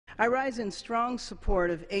I rise in strong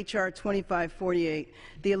support of H.R. 2548,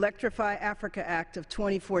 the Electrify Africa Act of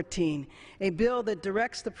 2014, a bill that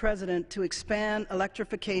directs the President to expand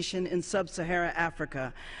electrification in sub-Saharan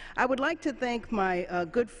Africa. I would like to thank my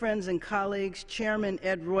good friends and colleagues, Chairman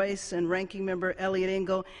Ed Royce and Ranking Member Elliot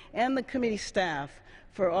Engel, and the committee staff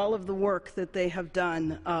for all of the work that they have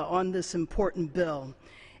done on this important bill.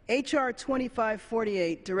 H.R.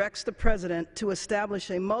 2548 directs the President to establish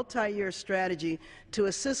a multi-year strategy to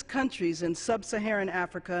assist countries in sub-Saharan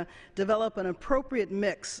Africa develop an appropriate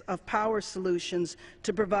mix of power solutions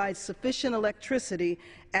to provide sufficient electricity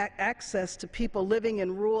access to people living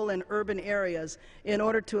in rural and urban areas in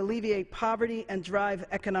order to alleviate poverty and drive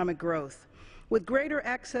economic growth. With greater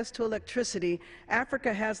access to electricity,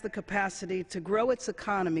 Africa has the capacity to grow its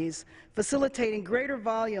economies, facilitating greater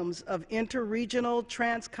volumes of inter-regional,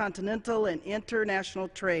 transcontinental, and international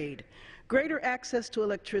trade. Greater access to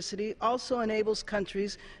electricity also enables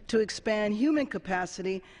countries to expand human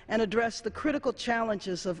capacity and address the critical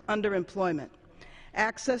challenges of underemployment.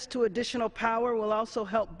 Access to additional power will also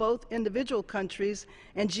help both individual countries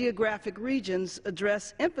and geographic regions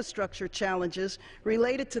address infrastructure challenges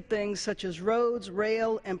related to things such as roads,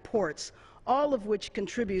 rail, and ports, all of which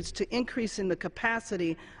contributes to increasing the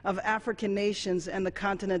capacity of African nations and the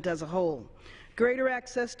continent as a whole. Greater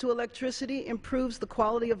access to electricity improves the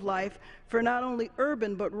quality of life for not only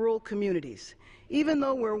urban but rural communities. Even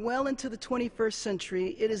though we're well into the 21st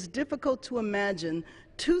century, it is difficult to imagine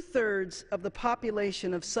two-thirds of the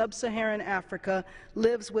population of sub-Saharan Africa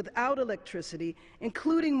lives without electricity,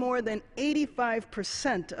 including more than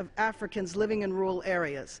 85% of Africans living in rural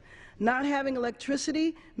areas. Not having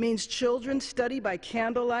electricity means children study by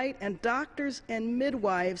candlelight and doctors and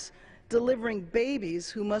midwives delivering babies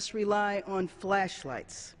who must rely on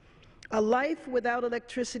flashlights. A life without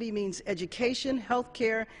electricity means education, health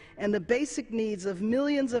care, and the basic needs of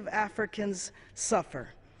millions of Africans suffer.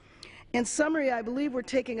 In summary, I believe we're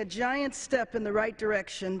taking a giant step in the right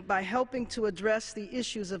direction by helping to address the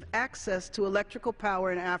issues of access to electrical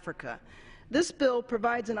power in Africa. This bill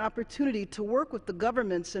provides an opportunity to work with the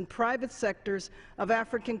governments and private sectors of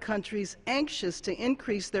African countries anxious to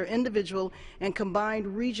increase their individual and combined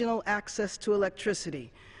regional access to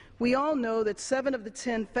electricity. We all know that 7 of the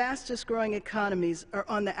 10 fastest-growing economies are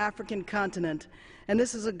on the African continent, and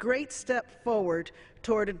this is a great step forward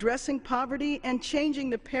toward addressing poverty and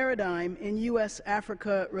changing the paradigm in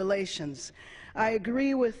U.S.-Africa relations. I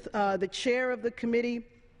agree with the chair of the committee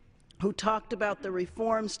who talked about the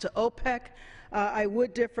reforms to OPEC. I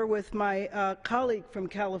would differ with my colleague from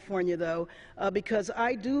California, though, because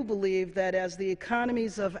I do believe that as the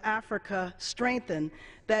economies of Africa strengthen,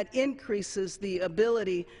 that increases the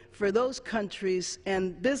ability for those countries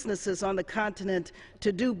and businesses on the continent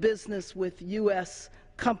to do business with U.S.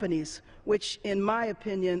 companies, which, in my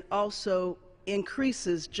opinion, also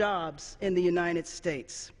increases jobs in the United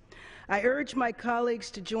States. I urge my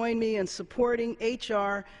colleagues to join me in supporting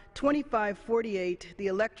H.R. 2548, the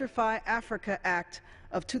Electrify Africa Act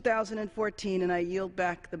of 2014, and I yield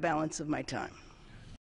back the balance of my time.